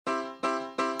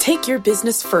Take your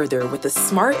business further with the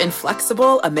smart and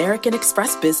flexible American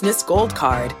Express Business Gold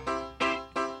Card.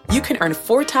 You can earn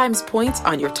 4 times points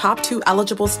on your top 2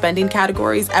 eligible spending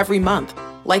categories every month,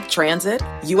 like transit,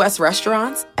 U.S.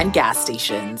 restaurants, and gas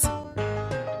stations.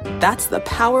 That's the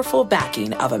powerful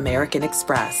backing of American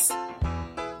Express.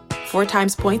 4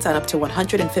 times points on up to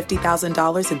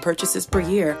 $150,000 in purchases per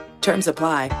year. Terms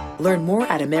apply. Learn more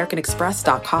at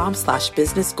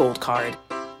americanexpress.com/businessgoldcard.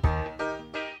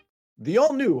 The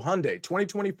all-new Hyundai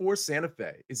 2024 Santa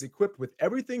Fe is equipped with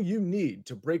everything you need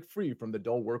to break free from the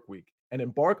dull work week and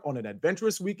embark on an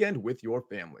adventurous weekend with your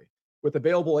family. With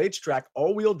available H-Track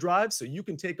all-wheel drive so you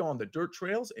can take on the dirt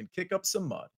trails and kick up some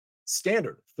mud.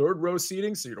 Standard third-row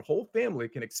seating so your whole family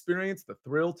can experience the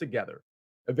thrill together.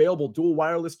 Available dual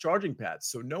wireless charging pads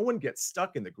so no one gets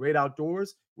stuck in the great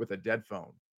outdoors with a dead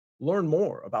phone. Learn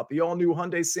more about the all-new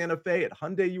Hyundai Santa Fe at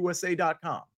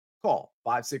HyundaiUSA.com. Call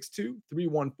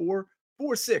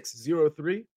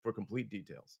 562-314-4603 for complete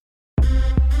details.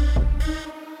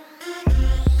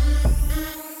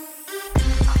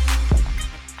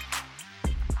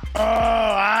 Oh,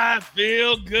 I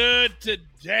feel good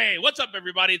today. What's up,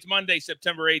 everybody? It's Monday,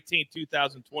 September 18th,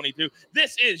 2022.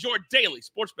 This is your daily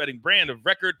sports betting brand of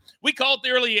record. We call it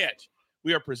the Early Edge.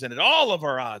 We are presented all of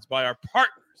our odds by our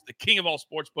partners, the king of all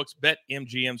sportsbooks,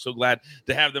 BetMGM. So glad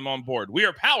to have them on board. We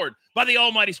are powered by the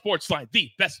almighty Sports Line, the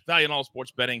best value in all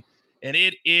sports betting, and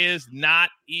it is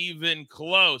not even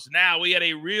close. Now, we had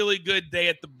a really good day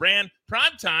at the brand.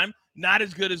 Prime time, not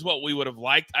as good as what we would have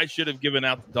liked. I should have given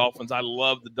out the Dolphins. I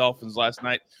loved the Dolphins last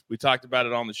night. We talked about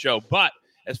it on the show. But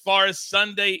as far as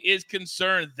Sunday is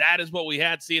concerned, that is what we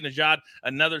had. See, Najad,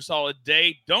 another solid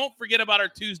day. Don't forget about our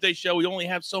Tuesday show. We only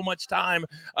have so much time.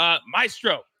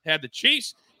 Maestro had the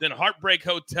Chiefs, then Heartbreak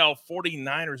Hotel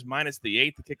 49ers minus the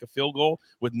 8 to kick a field goal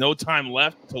with no time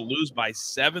left to lose by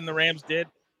 7, the Rams did.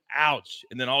 Ouch.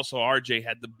 And then also RJ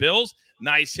had the Bills.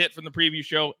 Nice hit from the preview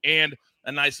show and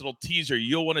a nice little teaser.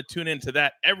 You'll want to tune into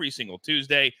that every single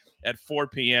Tuesday at 4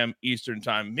 p.m. Eastern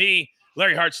time. Me,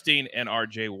 Larry Hartstein, and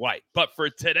RJ White. But for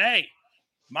today,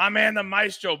 my man, the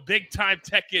Maestro, big-time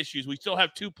tech issues. We still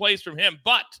have 2 plays from him,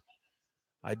 but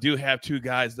I do have 2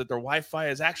 guys that their Wi-Fi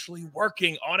is actually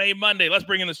working on a Monday. Let's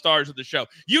bring in the stars of the show.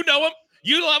 You know them.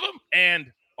 You love them.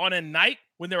 And on a night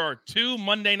when there are 2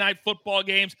 Monday night football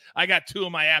games, I got 2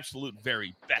 of my absolute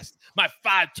very best. My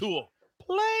 5-tool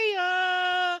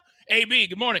player. AB,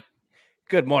 good morning.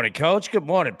 Good morning, Coach. Good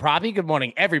morning, Proppy. Good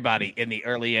morning, everybody in the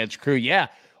Early Edge crew. Yeah,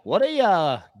 what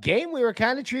a game we were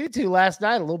kind of treated to last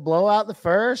night. A little blowout in the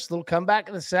first, a little comeback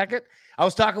in the second. I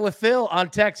was talking with Phil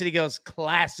on text, and he goes,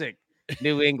 classic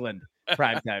New England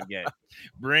primetime game.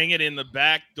 Bring it in the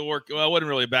backdoor. Well, it wasn't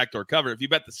really a backdoor cover. If you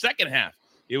bet the second half,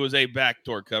 it was a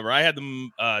backdoor cover. I had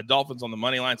the Dolphins on the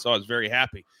money line, so I was very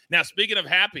happy. Now, speaking of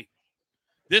happy,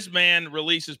 this man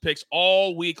releases picks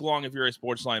all week long if you're a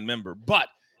Sportsline member, but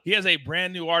he has a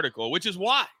brand new article, which is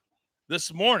why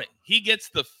this morning he gets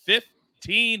the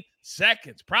 15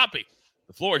 seconds. Proppy,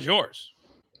 the floor is yours.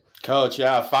 Coach,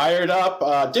 yeah, fired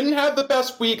up. Didn't have the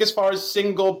best week as far as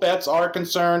single bets are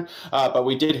concerned, but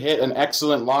we did hit an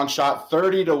excellent long shot,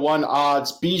 30-1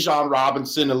 odds. Bijan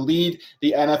Robinson to lead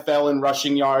the NFL in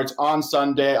rushing yards on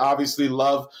Sunday. Obviously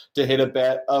love to hit a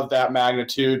bet of that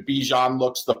magnitude. Bijan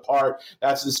looks the part.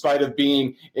 That's in spite of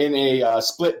being in a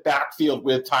split backfield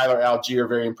with Tyler Algier,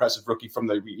 very impressive rookie from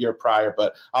the year prior.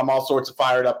 But I'm all sorts of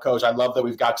fired up, Coach. I love that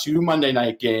we've got 2 Monday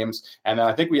night games, and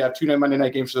I think we have 2 Monday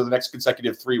night games for the next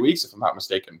consecutive 3 weeks, if I'm not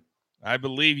mistaken. I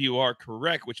believe you are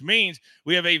correct, which means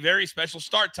we have a very special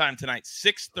start time tonight,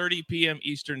 6:30 p.m.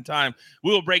 Eastern time.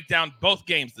 We will break down both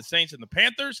games, the Saints and the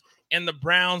Panthers, and the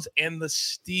Browns and the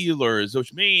Steelers,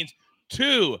 which means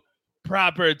 2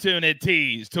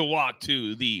 opportunities to walk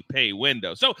to the pay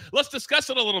window. So let's discuss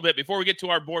it a little bit before we get to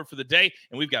our board for the day.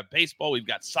 And we've got baseball, we've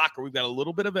got soccer, we've got a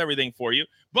little bit of everything for you.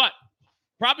 But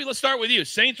probably let's start with you.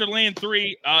 Saints are laying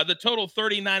 3, the total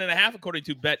 39.5 according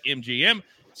to BetMGM.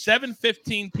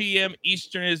 7:15 p.m.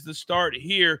 Eastern is the start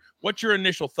here. What's your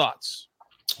initial thoughts?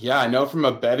 Yeah, I know from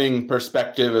a betting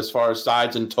perspective, as far as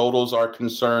sides and totals are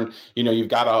concerned, you've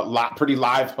got a pretty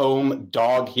live home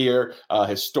dog here.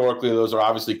 Historically, those are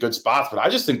obviously good spots, but I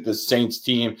just think the Saints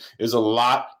team is a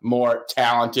lot more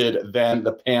talented than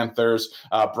the Panthers.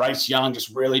 Bryce Young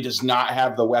just really does not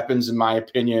have the weapons, in my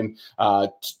opinion,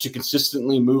 to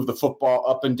consistently move the football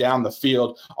up and down the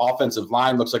field. Offensive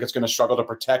line looks like it's going to struggle to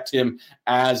protect him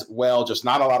as well. Just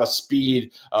not a lot of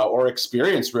speed or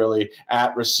experience, really,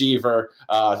 at receiver.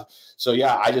 So,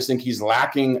 yeah, I just think he's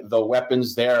lacking the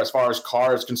weapons there. As far as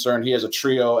Carr is concerned, he has a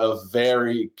trio of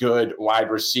very good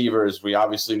wide receivers. We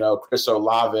obviously know Chris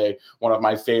Olave, one of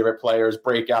my favorite players,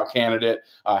 breakout candidate,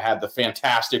 had the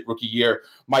fantastic rookie year.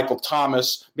 Michael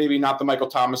Thomas, maybe not the Michael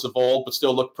Thomas of old, but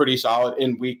still looked pretty solid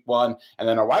in week one. And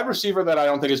then a wide receiver that I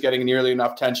don't think is getting nearly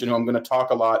enough attention, who I'm going to talk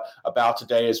a lot about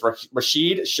today, is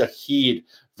Rashid Shaheed.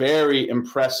 Very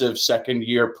impressive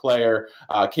second-year player.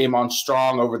 Came on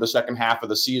strong over the second half of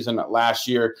the season last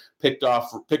year. Picked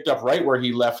up right where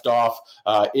he left off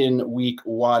in week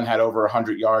one. Had over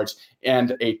 100 yards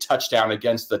and a touchdown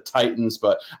against the Titans.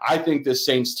 But I think this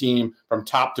Saints team, from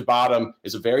top to bottom,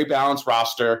 is a very balanced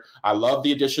roster. I love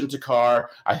the addition to Carr.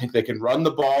 I think they can run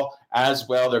the ball as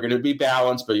well. They're going to be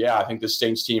balanced. But yeah, I think this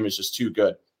Saints team is just too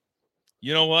good.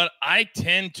 You know what? I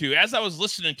tend to, as I was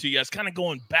listening to you, I was kind of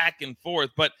going back and forth.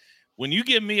 But when you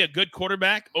give me a good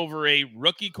quarterback over a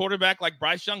rookie quarterback like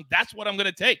Bryce Young, that's what I'm going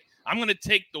to take. I'm going to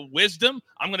take the wisdom.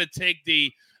 I'm going to take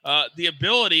the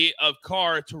ability of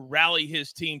Carr to rally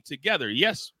his team together.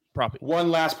 Yes, Proppy. One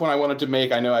last point I wanted to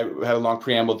make. I know I had a long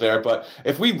preamble there, but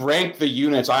if we rank the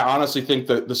units, I honestly think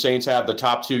that the Saints have the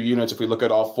top two units if we look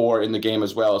at all four in the game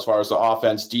as well, as far as the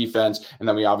offense, defense, and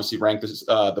then we obviously rank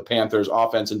the Panthers'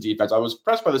 offense and defense. I was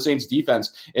impressed by the Saints'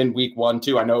 defense in week 1,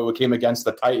 too. I know it came against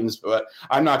the Titans, but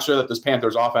I'm not sure that this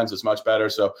Panthers' offense is much better,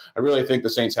 so I really think the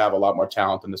Saints have a lot more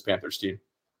talent than this Panthers team.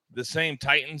 The same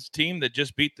Titans team that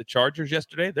just beat the Chargers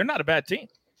yesterday, they're not a bad team.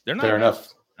 They're not fair enough.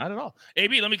 Not at all.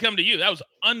 AB, let me come to you. That was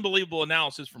unbelievable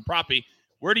analysis from Proppy.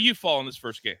 Where do you fall in this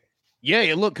first game?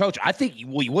 Yeah, look, Coach, I think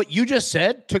what you just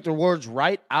said took the words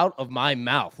right out of my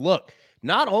mouth. Look,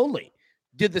 not only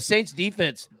did the Saints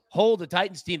defense hold the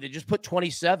Titans team that just put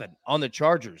 27 on the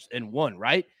Chargers and won,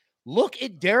 right? Look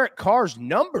at Derek Carr's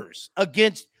numbers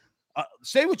against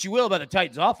say what you will about the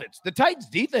Titans offense. The Titans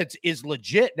defense is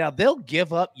legit. Now, they'll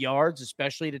give up yards,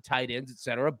 especially to tight ends, et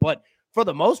cetera, but for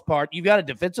the most part, you've got a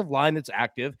defensive line that's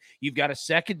active. You've got a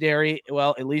secondary,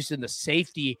 well, at least in the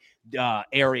safety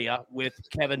area with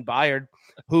Kevin Byard,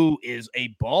 who is a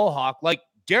ball hawk. Like,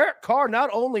 Derek Carr not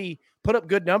only put up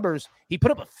good numbers, he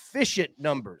put up efficient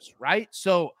numbers, right?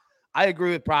 So I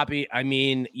agree with Proppy. I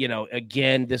mean,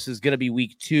 again, this is going to be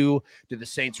week 2. Do the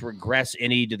Saints regress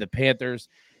any? Do the Panthers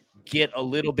get a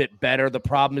little bit better? The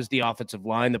problem is the offensive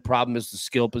line. The problem is the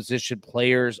skill position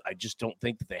players. I just don't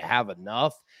think that they have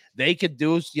enough. They could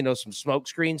do, some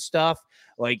smokescreen stuff.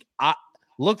 Like,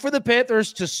 look for the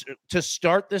Panthers to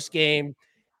start this game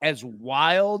as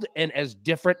wild and as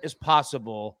different as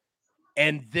possible,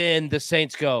 and then the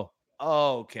Saints go,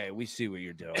 oh, okay, we see what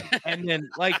you're doing. And then,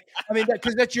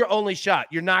 because that's your only shot.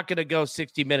 You're not going to go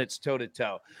 60 minutes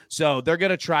toe-to-toe. So they're going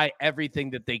to try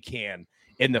everything that they can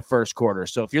in the first quarter.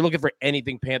 So if you're looking for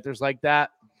anything Panthers like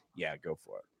that, yeah, go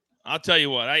for it. I'll tell you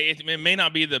what, it may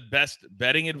not be the best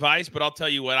betting advice, but I'll tell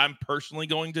you what I'm personally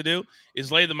going to do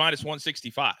is lay the minus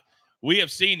 165. We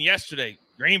have seen yesterday,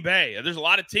 Green Bay, there's a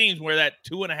lot of teams where that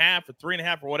 2.5 or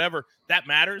 3.5 or whatever, that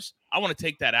matters. I want to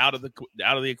take that out of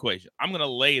the equation. I'm going to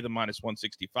lay the minus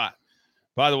 165.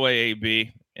 By the way,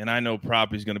 AB, and I know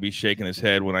Proppy's going to be shaking his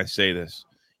head when I say this.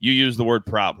 You use the word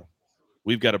problem.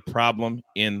 We've got a problem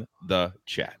in the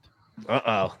chat.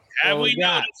 Uh-oh. Have we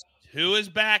noticed who is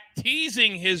back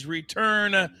teasing his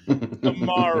return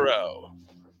tomorrow?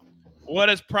 What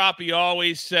does Proppy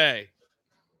always say?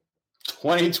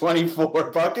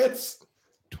 2024 buckets?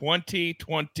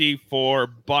 2024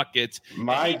 buckets.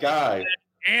 My guy.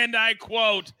 And I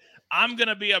quote, I'm going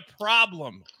to be a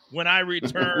problem when I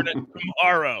return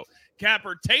tomorrow.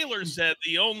 Capper Taylor said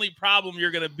the only problem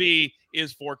you're going to be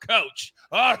is for coach.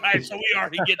 All right, so we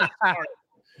already get started.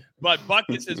 But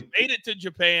Buckets has made it to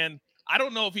Japan. I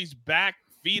don't know if he's back,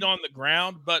 feet on the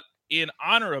ground, but in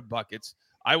honor of Buckets,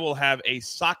 I will have a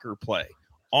soccer play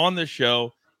on the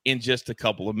show in just a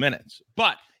couple of minutes.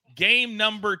 But game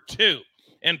number 2.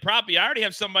 And Proppy, I already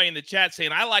have somebody in the chat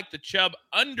saying, I like the Chubb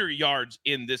under yards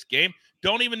in this game.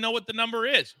 Don't even know what the number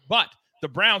is. But the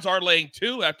Browns are laying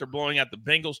 2 after blowing out the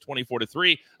Bengals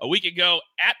 24-3 a week ago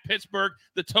at Pittsburgh.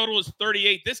 The total is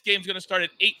 38. This game's going to start at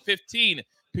 8:15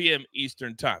 p.m.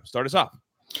 Eastern time. Start us off.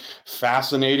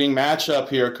 Fascinating matchup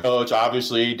here, Coach.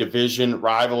 Obviously, division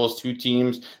rivals, 2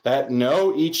 teams that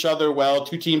know each other well,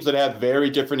 2 teams that have very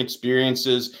different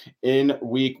experiences in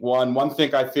week 1. One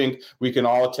thing I think we can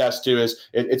all attest to is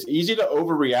it's easy to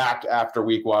overreact after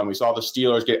week 1. We saw the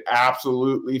Steelers get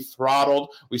absolutely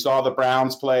throttled. We saw the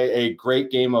Browns play a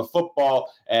great game of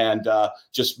football and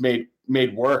just made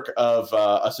work of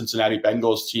a Cincinnati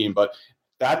Bengals team. But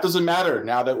that doesn't matter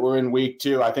now that we're in week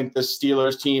 2. I think this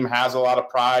Steelers team has a lot of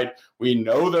pride. We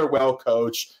know they're well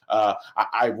coached.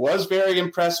 I was very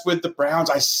impressed with the Browns.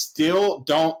 I still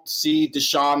don't see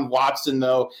Deshaun Watson,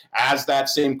 though, as that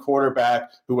same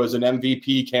quarterback who was an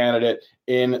MVP candidate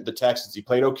in the Texans. He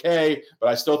played okay, but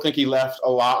I still think he left a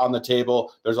lot on the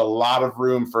table. There's a lot of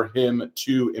room for him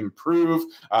to improve.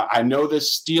 I know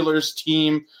this Steelers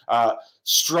team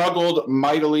struggled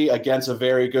mightily against a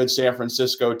very good San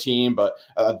Francisco team, but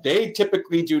they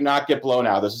typically do not get blown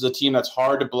out. This is a team that's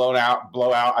hard to blow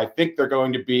out. I think they're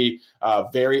going to be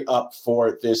very up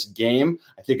for this game.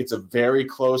 I think it's a very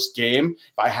close game.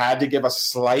 If I had to give a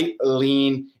slight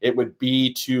lean, it would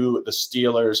be to the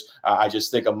Steelers. I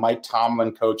just think a Mike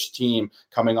Tomlin coach team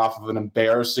coming off of an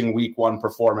embarrassing week 1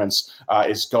 performance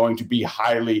is going to be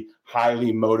highly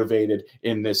motivated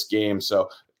in this game. So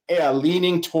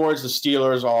leaning towards the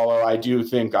Steelers, although I do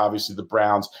think obviously the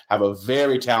Browns have a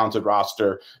very talented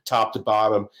roster top to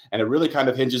bottom, and it really kind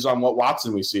of hinges on what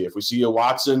Watson we see. If we see a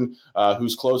Watson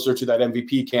who's closer to that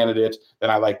MVP candidate, then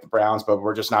I like the Browns, but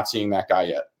we're just not seeing that guy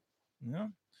yet. Yeah,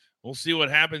 we'll see what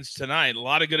happens tonight. A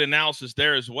lot of good analysis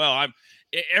there as well.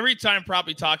 Every time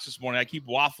Proppy talks this morning, I keep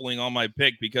waffling on my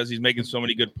pick because he's making so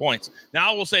many good points. Now,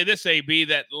 I will say this, AB,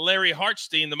 that Larry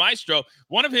Hartstein, the maestro,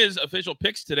 one of his official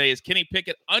picks today is Kenny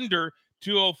Pickett under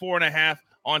 204.5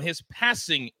 on his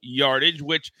passing yardage,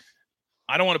 which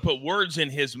I don't want to put words in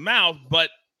his mouth, but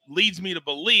leads me to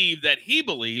believe that he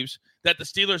believes that the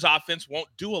Steelers offense won't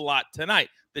do a lot tonight.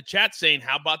 The chat's saying,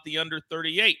 how about the under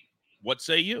 38? What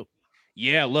say you?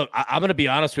 Yeah, look, I'm going to be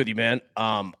honest with you, man.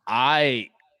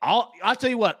 I'll tell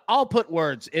you what, I'll put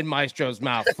words in Maestro's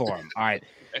mouth for him. All right.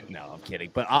 No, I'm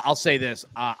kidding. But I'll say this.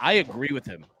 I agree with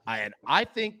him. I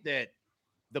think that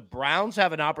the Browns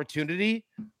have an opportunity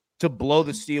to blow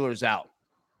the Steelers out.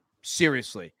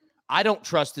 Seriously. I don't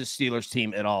trust this Steelers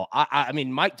team at all. I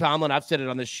mean, Mike Tomlin, I've said it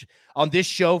on this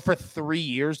show for 3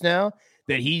 years now,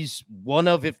 that he's one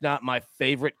of, if not my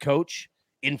favorite coach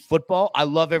in football. I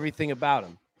love everything about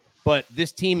him. But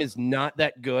this team is not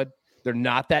that good. They're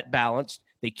not that balanced.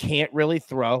 They can't really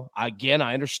throw. Again,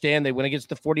 I understand they went against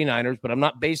the 49ers, but I'm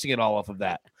not basing it all off of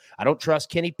that. I don't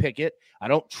trust Kenny Pickett. I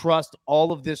don't trust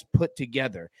all of this put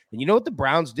together. And you know what the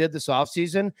Browns did this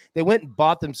offseason? They went and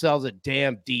bought themselves a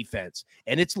damn defense,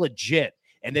 and it's legit.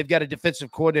 And they've got a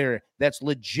defensive coordinator that's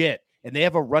legit. And they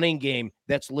have a running game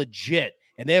that's legit.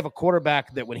 And they have a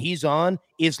quarterback that when he's on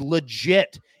is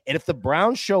legit. And if the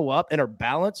Browns show up and are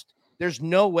balanced, there's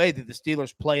no way that the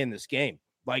Steelers play in this game.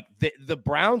 Like the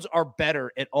Browns are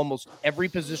better at almost every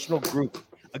positional group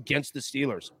against the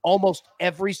Steelers, almost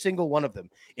every single one of them.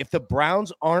 If the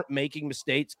Browns aren't making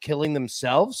mistakes, killing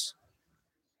themselves,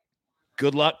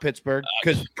 good luck, Pittsburgh,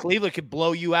 because Cleveland could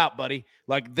blow you out, buddy.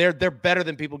 Like they're better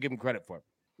than people give them credit for.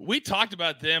 We talked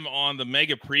about them on the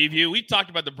mega preview. We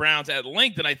talked about the Browns at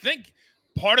length, and I think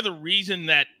part of the reason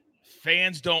that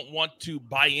fans don't want to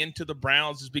buy into the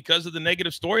Browns is because of the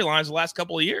negative storylines the last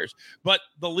couple of years. But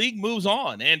the league moves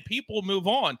on and people move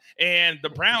on, and the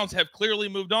Browns have clearly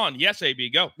moved on. Yes,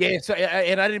 AB, go. Yeah, so,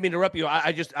 and I didn't mean to interrupt you.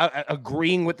 I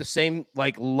agreeing with the same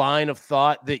line of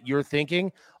thought that you're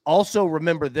thinking. Also,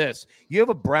 remember this. You have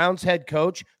a Browns head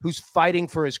coach who's fighting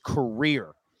for his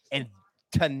career. And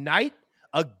tonight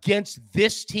against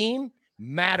this team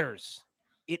matters.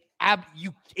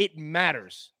 It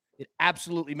matters. It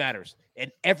absolutely matters.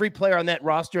 And every player on that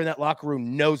roster in that locker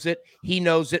room knows it. He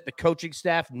knows it. The coaching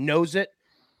staff knows it.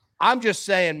 I'm just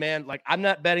saying, man, like I'm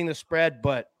not betting the spread,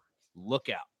 but look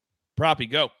out. Proppy,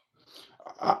 go.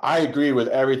 I agree with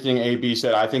everything AB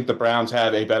said. I think the Browns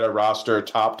have a better roster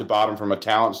top to bottom from a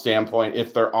talent standpoint.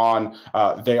 If they're on,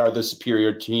 they are the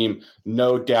superior team,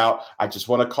 no doubt. I just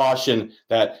want to caution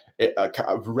that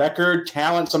record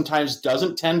talent sometimes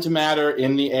doesn't tend to matter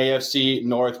in the AFC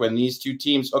North. When these two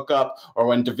teams hook up or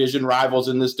when division rivals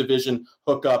in this division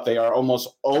hook up, they are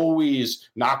almost always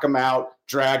knock them out,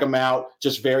 drag them out,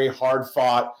 just very hard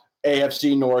fought.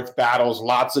 AFC North battles,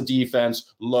 lots of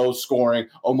defense, low scoring,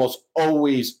 almost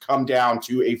always come down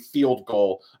to a field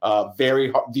goal.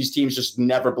 Very hard. These teams just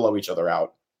never blow each other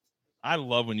out. I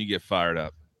love when you get fired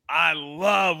up. I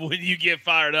love when you get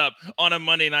fired up on a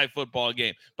Monday Night Football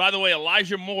game. By the way,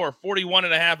 Elijah Moore,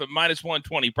 41.5 at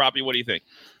 -120. Proppy, what do you think?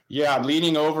 Yeah, I'm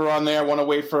leaning over on there. I want to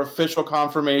wait for official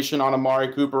confirmation on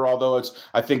Amari Cooper, although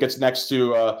I think it's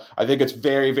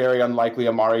very, very unlikely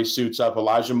Amari suits up.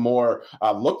 Elijah Moore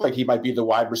looked like he might be the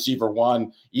wide receiver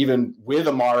one, even with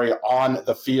Amari on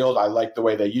the field. I like the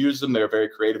way they use him. They're very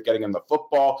creative getting him the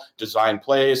football, design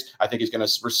plays. I think he's going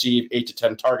to receive 8 to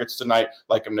 10 targets tonight.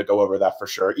 Like him to go over that for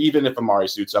sure. Even if Amari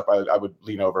suits up, I would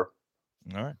lean over.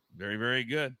 All right. Very, very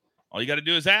good. All you got to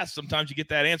do is ask. Sometimes you get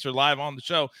that answer live on the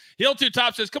show. Hill 2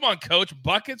 Top says, come on, Coach.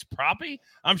 Buckets, Proppy?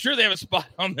 I'm sure they have a spot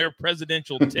on their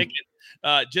presidential ticket.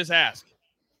 Just ask.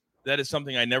 That is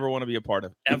something I never want to be a part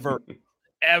of, ever,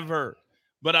 ever.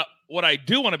 But what I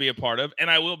do want to be a part of, and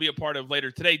I will be a part of later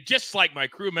today, just like my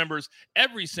crew members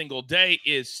every single day,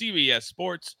 is CBS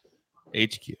Sports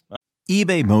HQ.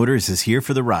 eBay Motors is here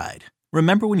for the ride.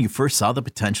 Remember when you first saw the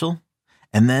potential?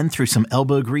 And then through some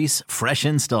elbow grease, fresh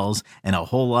installs, and a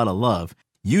whole lot of love,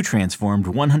 you transformed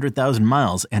 100,000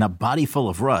 miles and a body full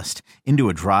of rust into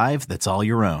a drive that's all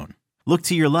your own. Look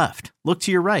to your left. Look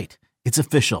to your right. It's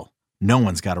official. No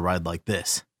one's got a ride like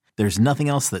this. There's nothing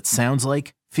else that sounds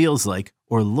like, feels like,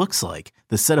 or looks like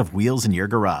the set of wheels in your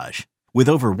garage. With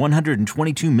over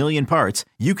 122 million parts,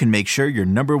 you can make sure your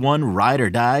number one ride or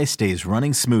die stays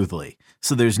running smoothly,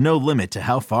 so there's no limit to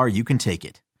how far you can take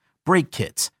it. Brake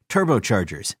kits,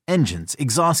 turbochargers, engines,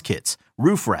 exhaust kits,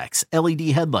 roof racks, LED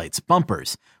headlights,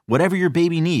 bumpers, whatever your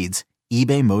baby needs,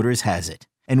 eBay Motors has it.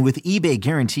 And with eBay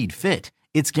Guaranteed Fit,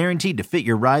 it's guaranteed to fit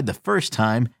your ride the first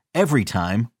time, every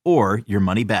time, or your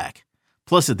money back.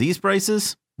 Plus at these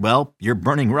prices, well, you're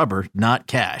burning rubber, not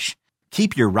cash.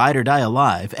 Keep your ride or die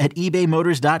alive at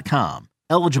ebaymotors.com.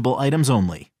 Eligible items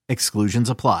only. Exclusions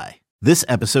apply. This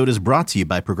episode is brought to you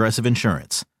by Progressive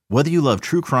Insurance. Whether you love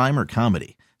true crime or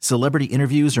comedy, celebrity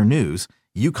interviews or news,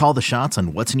 you call the shots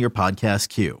on what's in your podcast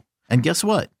queue. And guess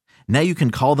what? Now you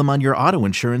can call them on your auto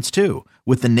insurance too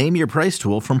with the Name Your Price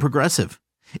tool from Progressive.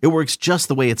 It works just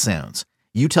the way it sounds.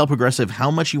 You tell Progressive how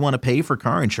much you want to pay for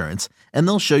car insurance, and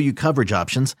they'll show you coverage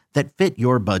options that fit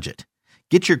your budget.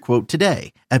 Get your quote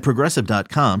today at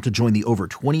Progressive.com to join the over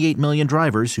 28 million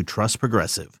drivers who trust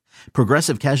Progressive.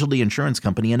 Progressive Casualty Insurance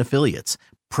Company and Affiliates.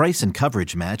 Price and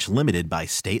coverage match limited by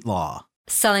state law.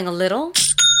 Selling a little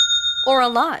or a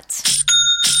lot?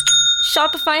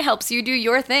 Shopify helps you do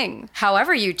your thing,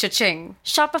 however you cha-ching.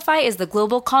 Shopify is the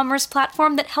global commerce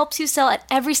platform that helps you sell at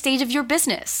every stage of your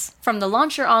business. From the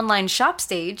launch your online shop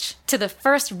stage, to the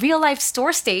first real-life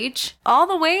store stage, all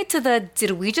the way to the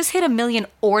did we just hit 1 million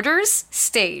orders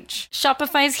stage.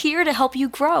 Shopify's here to help you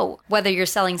grow. Whether you're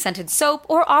selling scented soap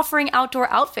or offering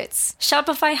outdoor outfits,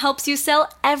 Shopify helps you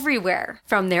sell everywhere.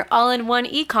 From their all-in-one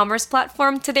e-commerce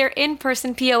platform to their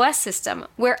in-person POS system,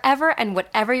 wherever and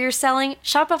whatever you're selling,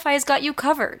 Shopify's got you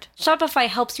covered. Shopify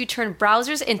helps you turn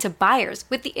browsers into buyers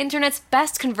with the internet's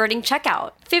best converting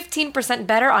checkout. 15%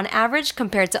 better on average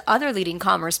compared to other leading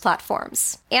commerce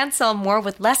platforms. And sell more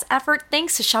with less effort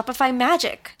thanks to Shopify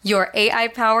Magic, your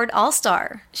AI-powered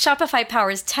all-star. Shopify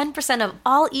powers 10% of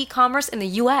all e-commerce in the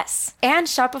US. And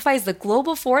Shopify is the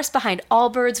global force behind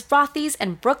Allbirds, Rothy's,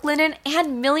 and Brooklinen,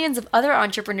 and millions of other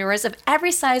entrepreneurs of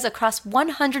every size across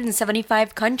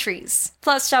 175 countries.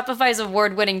 Plus, Shopify's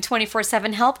award-winning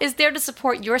 24/7 help is there to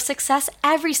support your success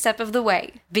every step of the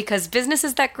way. Because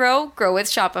businesses that grow, grow with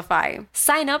Shopify.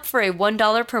 Sign up for a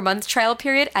 $1 per month trial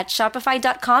period at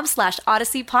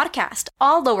shopify.com/Odyssey Podcast,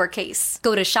 all lowercase.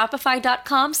 Go to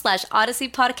shopify.com/Odyssey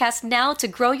Podcast now to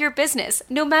grow your business,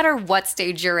 no matter what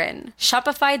stage you're in.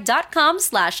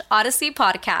 Shopify.com/Odyssey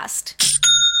Podcast.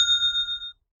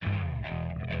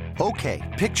 Okay,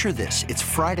 picture this. It's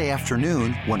Friday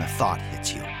afternoon when a thought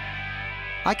hits you.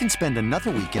 I can spend another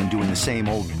weekend doing the same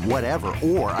old whatever,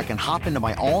 or I can hop into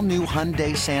my all-new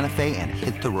Hyundai Santa Fe and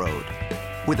hit the road.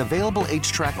 With available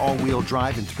H-Track all-wheel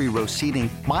drive and 3-row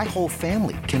seating, my whole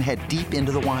family can head deep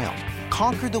into the wild.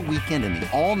 Conquer the weekend in the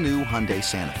all-new Hyundai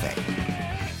Santa Fe.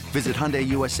 Visit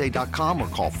HyundaiUSA.com or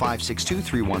call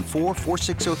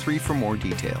 562-314-4603 for more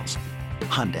details.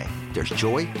 Hyundai, there's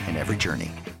joy in every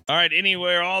journey. All right,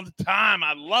 anywhere, all the time.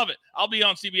 I love it. I'll be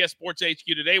on CBS Sports HQ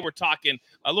today. We're talking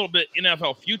a little bit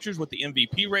NFL futures with the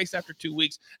MVP race after 2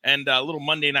 weeks and a little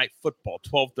Monday Night Football,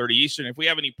 12:30 Eastern. If we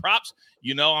have any props,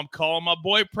 you know I'm calling my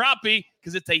boy Proppy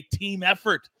because it's a team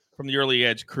effort from the Early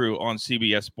Edge crew on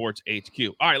CBS Sports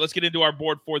HQ. All right, let's get into our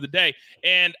board for the day.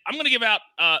 And I'm going to give out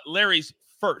Larry's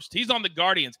first. He's on the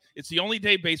Guardians. It's the only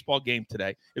day baseball game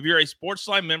today. If you're a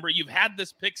Sportsline member, you've had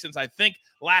this pick since I think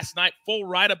last night. Full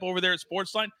write-up over there at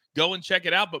Sportsline. Go and check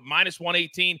it out. But minus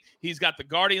 118, he's got the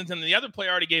Guardians. And the other play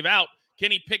I already gave out,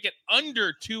 Kenny Pickett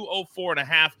under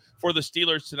 204.5 for the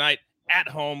Steelers tonight at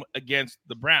home against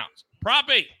the Browns.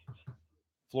 Proppy,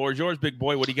 floor is yours, big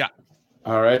boy. What do you got?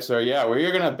 All right, so yeah,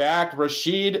 we're going to back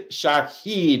Rashid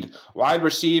Shaheed, wide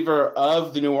receiver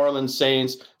of the New Orleans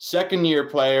Saints, second-year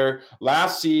player.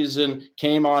 Last season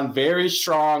came on very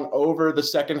strong over the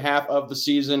second half of the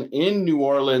season in New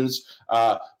Orleans.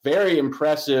 Very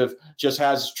impressive, just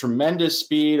has tremendous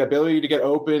speed, ability to get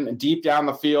open and deep down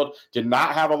the field. Did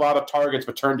not have a lot of targets,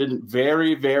 but turned in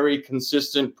very, very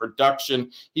consistent production.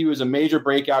 He was a major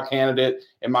breakout candidate,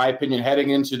 in my opinion,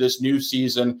 heading into this new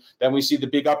season. Then we see the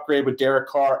big upgrade with Derek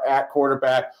Carr at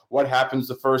quarterback. What happens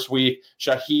the first week?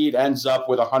 Shaheed ends up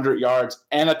with 100 yards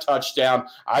and a touchdown.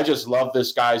 I just love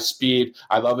this guy's speed.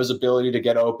 I love his ability to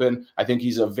get open. I think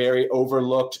he's a very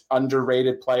overlooked,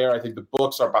 underrated player. I think the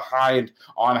books are behind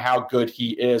on how good he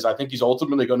is. I think he's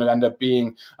ultimately going to end up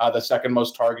being the second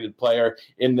most targeted player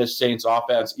in this Saints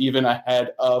offense, even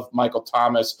ahead of Michael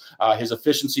Thomas. His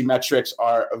efficiency metrics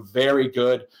are very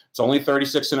good. It's only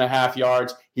 36.5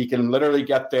 yards. He can literally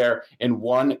get there in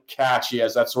one catch. He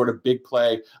has that sort of big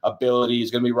play ability. He's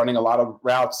going to be running a lot of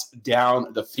routes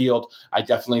down the field. I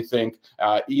definitely think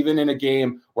even in a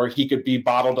game where he could be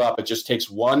bottled up, it just takes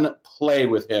one play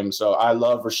with him. So I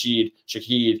love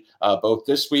Shaheed both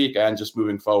this week and just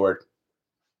moving forward.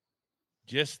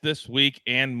 Just this week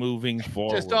and moving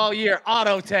forward. Just all year.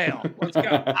 Auto tail. Let's go.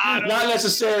 Not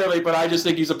necessarily, but I just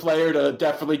think he's a player to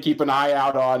definitely keep an eye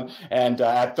out on. And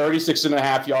at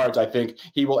 36.5 yards, I think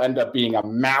he will end up being a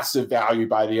massive value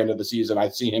by the end of the season. I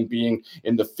see him being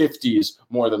in the 50s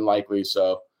more than likely.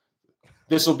 So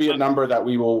this will be a number that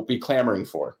we will be clamoring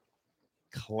for.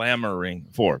 By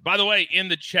the way, in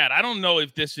the chat, I don't know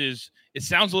if this is, it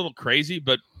sounds a little crazy,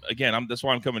 but again, that's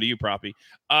why I'm coming to you, Proppy.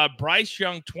 Bryce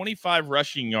Young, 25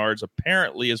 rushing yards,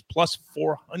 apparently is plus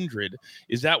 400.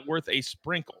 Is that worth a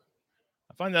sprinkle?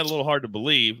 I find that a little hard to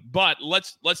believe, but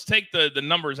let's take the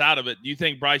numbers out of it. Do you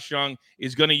think Bryce Young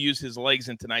is going to use his legs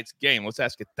in tonight's game? Let's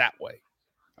ask it that way.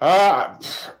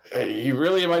 You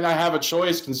really might not have a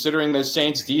choice considering the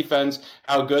Saints defense,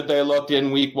 how good they looked in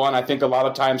week one. I think a lot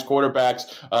of times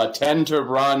quarterbacks tend to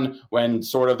run when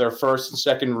sort of their first and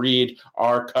second read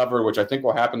are covered, which I think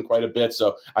will happen quite a bit.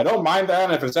 So I don't mind that.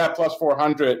 And if it's at plus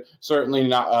 400, certainly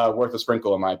not worth a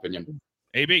sprinkle, in my opinion.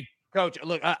 AB. Coach,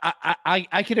 look,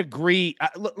 I can agree.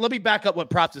 Let me back up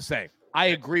what Props is saying. I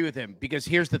agree with him because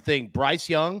here's the thing. Bryce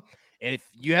Young, and if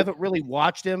you haven't really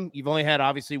watched him, you've only had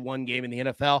obviously one game in the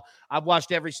NFL. I've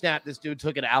watched every snap this dude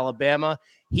took at Alabama.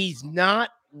 He's not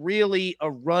really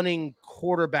a running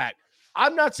quarterback.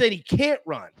 I'm not saying he can't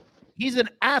run. He's an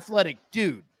athletic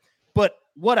dude. But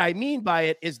what I mean by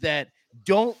it is that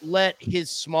don't let his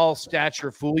small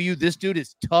stature fool you. This dude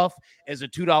is tough as a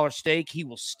 $2 steak. He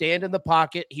will stand in the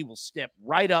pocket. He will step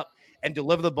right up and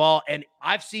deliver the ball. And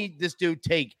I've seen this dude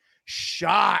take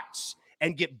shots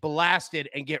and get blasted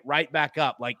and get right back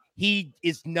up. Like, he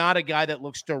is not a guy that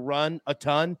looks to run a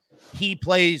ton. He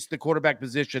plays the quarterback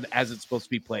position as it's supposed to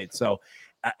be played. So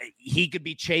he could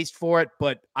be chased for it,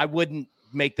 but I wouldn't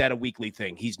make that a weekly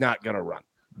thing. He's not going to run.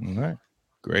 All right.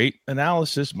 Great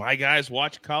analysis. My guys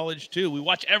watch college too. We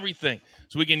watch everything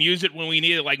so we can use it when we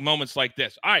need it, like moments like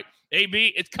this. All right,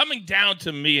 AB, it's coming down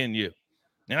to me and you.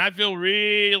 And I feel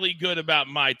really good about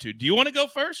my two. Do you want to go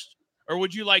first? Or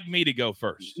would you like me to go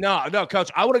first? No, Coach.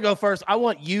 I want to go first. I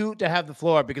want you to have the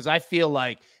floor because I feel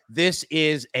like this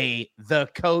is the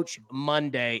Coach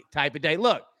Monday type of day.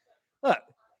 Look,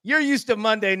 you're used to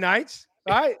Monday nights,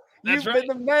 all right? You've been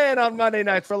the man on Monday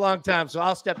nights for a long time, so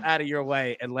I'll step out of your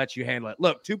way and let you handle it.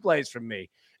 Look, 2 plays from me,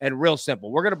 and real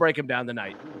simple. We're going to break them down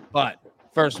tonight. But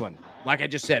first one, like I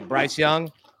just said, Bryce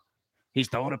Young, he's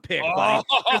throwing a pick, buddy.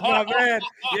 My man.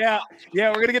 Yeah,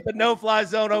 we're going to get the no-fly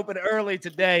zone open early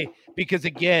today because,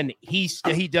 again, he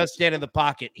does stand in the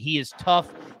pocket. He is tough.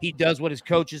 He does what his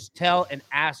coaches tell and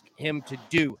ask him to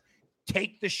do.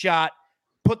 Take the shot,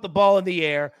 put the ball in the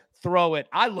air, throw it.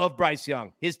 I love Bryce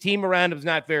Young. His team around him is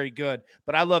not very good,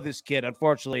 but I love this kid.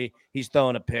 Unfortunately, he's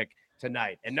throwing a pick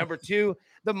tonight. And number 2,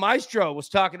 the Maestro was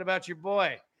talking about your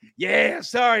boy. Yeah,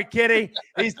 sorry, Kitty.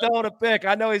 He's throwing a pick.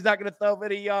 I know he's not going to throw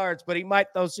many yards, but he might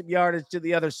throw some yardage to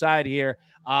the other side here.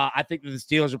 I think that the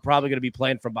Steelers are probably going to be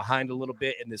playing from behind a little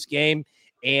bit in this game,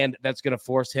 and that's going to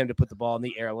force him to put the ball in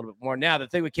the air a little bit more. Now, the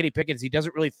thing with Kenny Pickett is he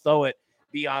doesn't really throw it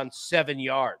beyond 7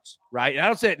 yards, right? And I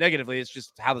don't say it negatively. It's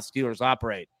just how the Steelers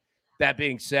operate. That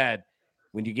being said,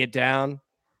 when you get down,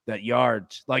 that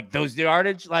yards, like those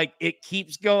yardage, like it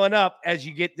keeps going up as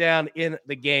you get down in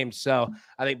the game. So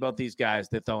I think both these guys,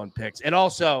 they're throwing picks. And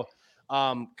also,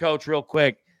 Coach, real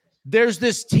quick, there's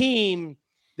this team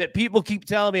that people keep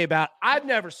telling me about. I've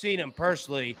never seen them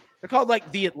personally. They're called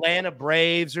like the Atlanta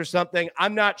Braves or something.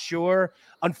 I'm not sure.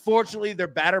 Unfortunately, their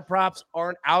batter props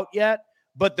aren't out yet,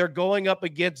 but they're going up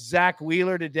against Zach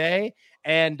Wheeler today.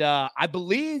 And I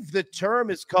believe the term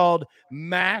is called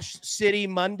Mash City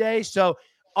Monday. So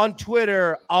on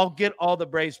Twitter, I'll get all the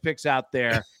Braves picks out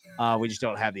there. We just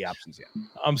don't have the options yet.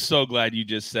 I'm so glad you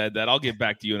just said that. I'll get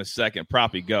back to you in a second.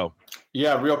 Proppy, go.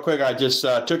 Yeah, real quick. I just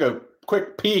took a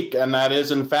quick peek, and that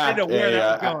is in fact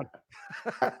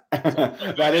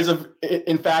that is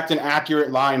in fact an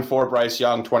accurate line for Bryce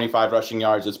Young. 25 rushing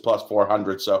yards is plus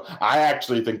 400. So I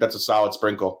actually think that's a solid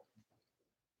sprinkle.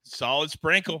 Solid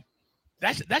sprinkle.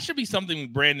 That should be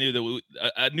something brand new,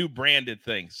 a new branded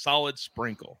thing. Solid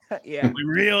sprinkle. Yeah, we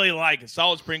really like it.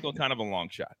 Solid sprinkle, kind of a long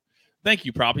shot. Thank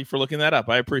you, Proppy, for looking that up.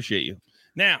 I appreciate you.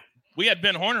 Now, we had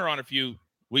Ben Horner on a few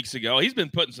weeks ago. He's been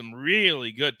putting some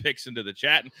really good picks into the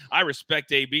chat, and I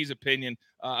respect AB's opinion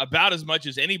about as much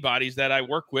as anybody's that I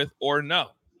work with or know.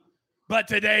 But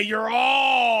today, you're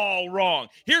all wrong.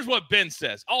 Here's what Ben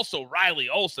says. Also, Riley,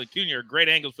 Olsen, Jr., great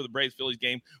angles for the Braves-Phillies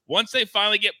game once they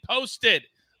finally get posted.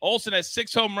 Olsen has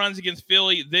 6 home runs against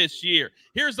Philly this year.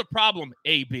 Here's the problem,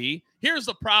 AB. Here's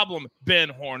the problem, Ben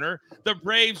Horner. The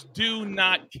Braves do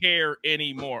not care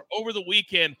anymore. Over the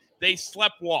weekend, they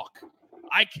sleptwalk.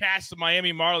 I cashed the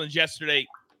Miami Marlins yesterday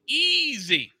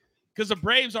easy because the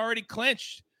Braves already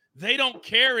clinched. They don't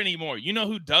care anymore. You know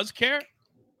who does care?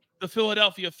 The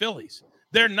Philadelphia Phillies.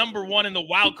 They're number 1 in the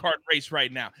wild card race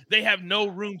right now. They have no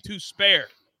room to spare.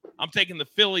 I'm taking the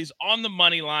Phillies on the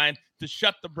money line to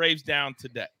shut the Braves down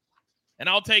today. And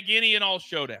I'll take any and all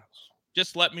showdowns.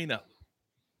 Just let me know.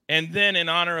 And then in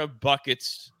honor of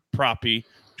Buckets Proppy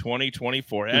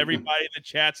 2024, everybody in the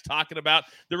chat's talking about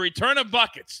the return of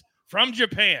Buckets from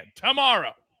Japan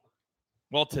tomorrow.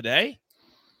 Well, today,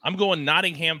 I'm going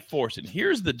Nottingham Forest. And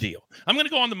here's the deal. I'm going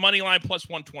to go on the money line plus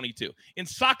 122. In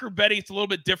soccer betting, it's a little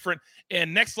bit different.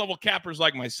 And next level cappers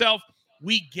like myself,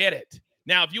 we get it.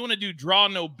 Now, if you want to do draw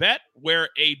no bet, where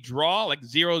a draw like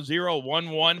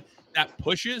 0-0-1-1 that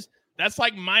pushes, that's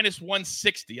like minus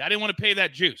 160. I didn't want to pay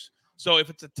that juice. So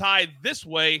if it's a tie this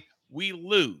way, we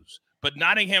lose. But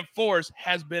Nottingham Forest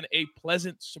has been a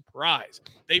pleasant surprise.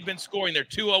 They've been scoring. They're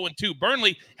 2-0-2.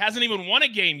 Burnley hasn't even won a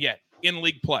game yet in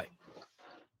league play.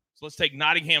 So let's take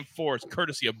Nottingham Forest,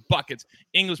 courtesy of Buckets,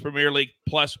 English Premier League,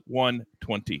 plus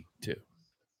 122.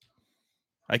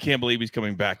 I can't believe he's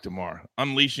coming back tomorrow.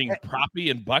 Unleashing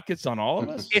Proppy and Buckets on all of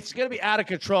us. It's going to be out of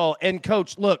control. And,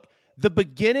 Coach, look, the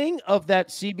beginning of that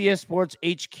CBS Sports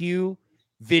HQ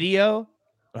video,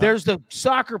 there's the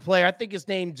soccer player. I think his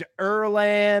name's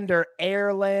Erland or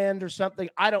Airland or something.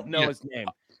 I don't know his name.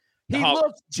 He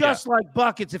looks just like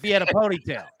Buckets if he had a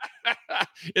ponytail.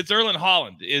 It's Erland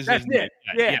Holland. That's it.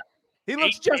 Yeah. He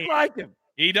looks just like him.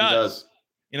 He does.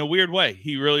 In a weird way.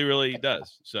 He really, really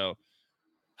does. So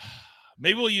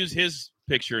maybe we'll use his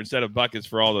picture instead of Buckets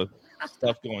for all the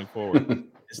stuff going forward.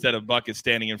 Instead of Buckets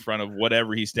standing in front of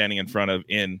whatever he's standing in front of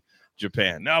in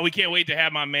Japan. No, we can't wait to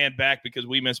have my man back because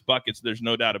we miss Buckets. There's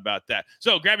no doubt about that.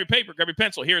 So grab your paper, grab your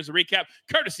pencil. Here's a recap,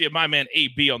 courtesy of my man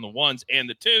AB on the 1s and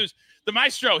the 2s. The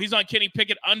Maestro, he's on Kenny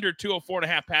Pickett under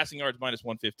 204.5 passing yards, minus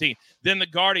 115. Then the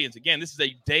Guardians. Again, this is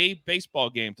a day baseball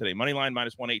game today. Money line,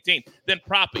 minus 118. Then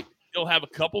Proppy. He'll have a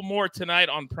couple more tonight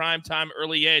on primetime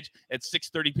early edge at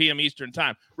 6:30 p.m. Eastern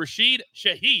time. Rashid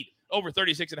Shaheed, over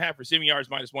 36.5 receiving yards,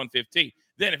 minus 115.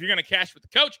 Then if you're going to cash with the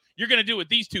coach, you're going to do it with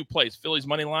these two plays. Phillies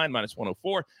money line, minus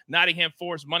 104. Nottingham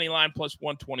Forest money line, plus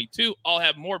 122. I'll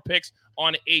have more picks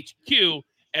on HQ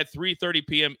at 3:30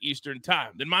 p.m. Eastern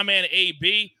time. Then my man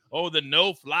AB, the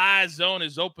no-fly zone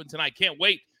is open tonight. Can't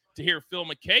wait to hear Phil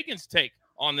McKagan's take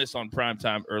on this on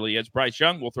primetime early edge. Bryce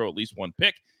Young will throw at least one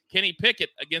pick. Kenny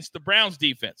Pickett against the Browns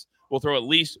defense will throw at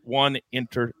least one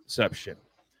interception.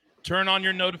 Turn on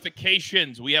your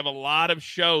notifications. We have a lot of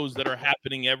shows that are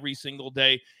happening every single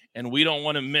day, and we don't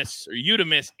want to miss or you to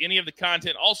miss any of the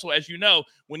content. Also, as you know,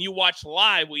 when you watch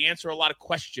live, we answer a lot of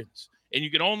questions, and you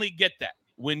can only get that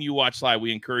when you watch live.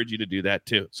 We encourage you to do that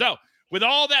too. So with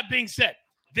all that being said,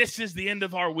 this is the end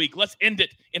of our week. Let's end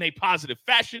it in a positive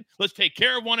fashion. Let's take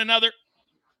care of one another,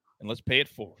 and let's pay it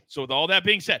forward. So with all that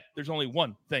being said, there's only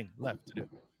one thing left to do.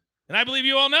 And I believe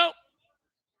you all know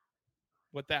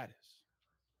what that is.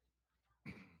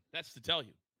 That's to tell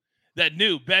you that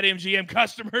new BetMGM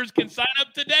customers can sign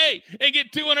up today and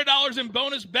get $200 in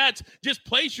bonus bets. Just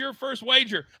place your first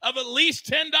wager of at least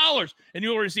 $10, and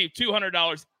you'll receive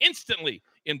 $200 instantly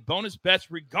in bonus bets,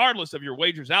 regardless of your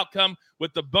wager's outcome,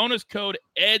 with the bonus code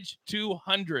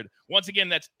EDGE200. Once again,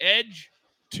 that's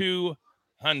EDGE200.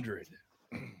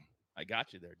 I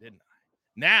got you there, didn't I?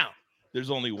 Now,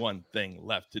 there's only one thing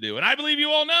left to do, and I believe you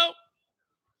all know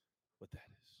what that is.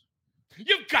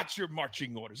 You've got your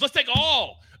marching orders. Let's take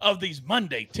all of these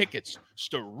Monday tickets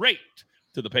straight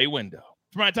to the pay window.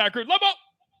 For my entire crew, Lobo,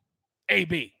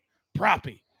 AB,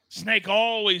 Proppy, Snake,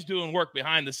 always doing work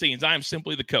behind the scenes. I am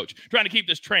simply the coach, trying to keep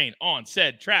this train on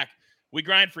said track. We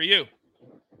grind for you.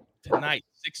 tonight,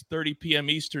 6:30 p.m.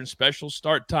 Eastern, special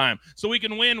start time, so we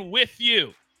can win with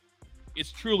you.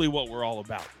 It's truly what we're all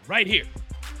about right here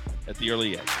at the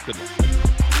Early Edge. Good luck.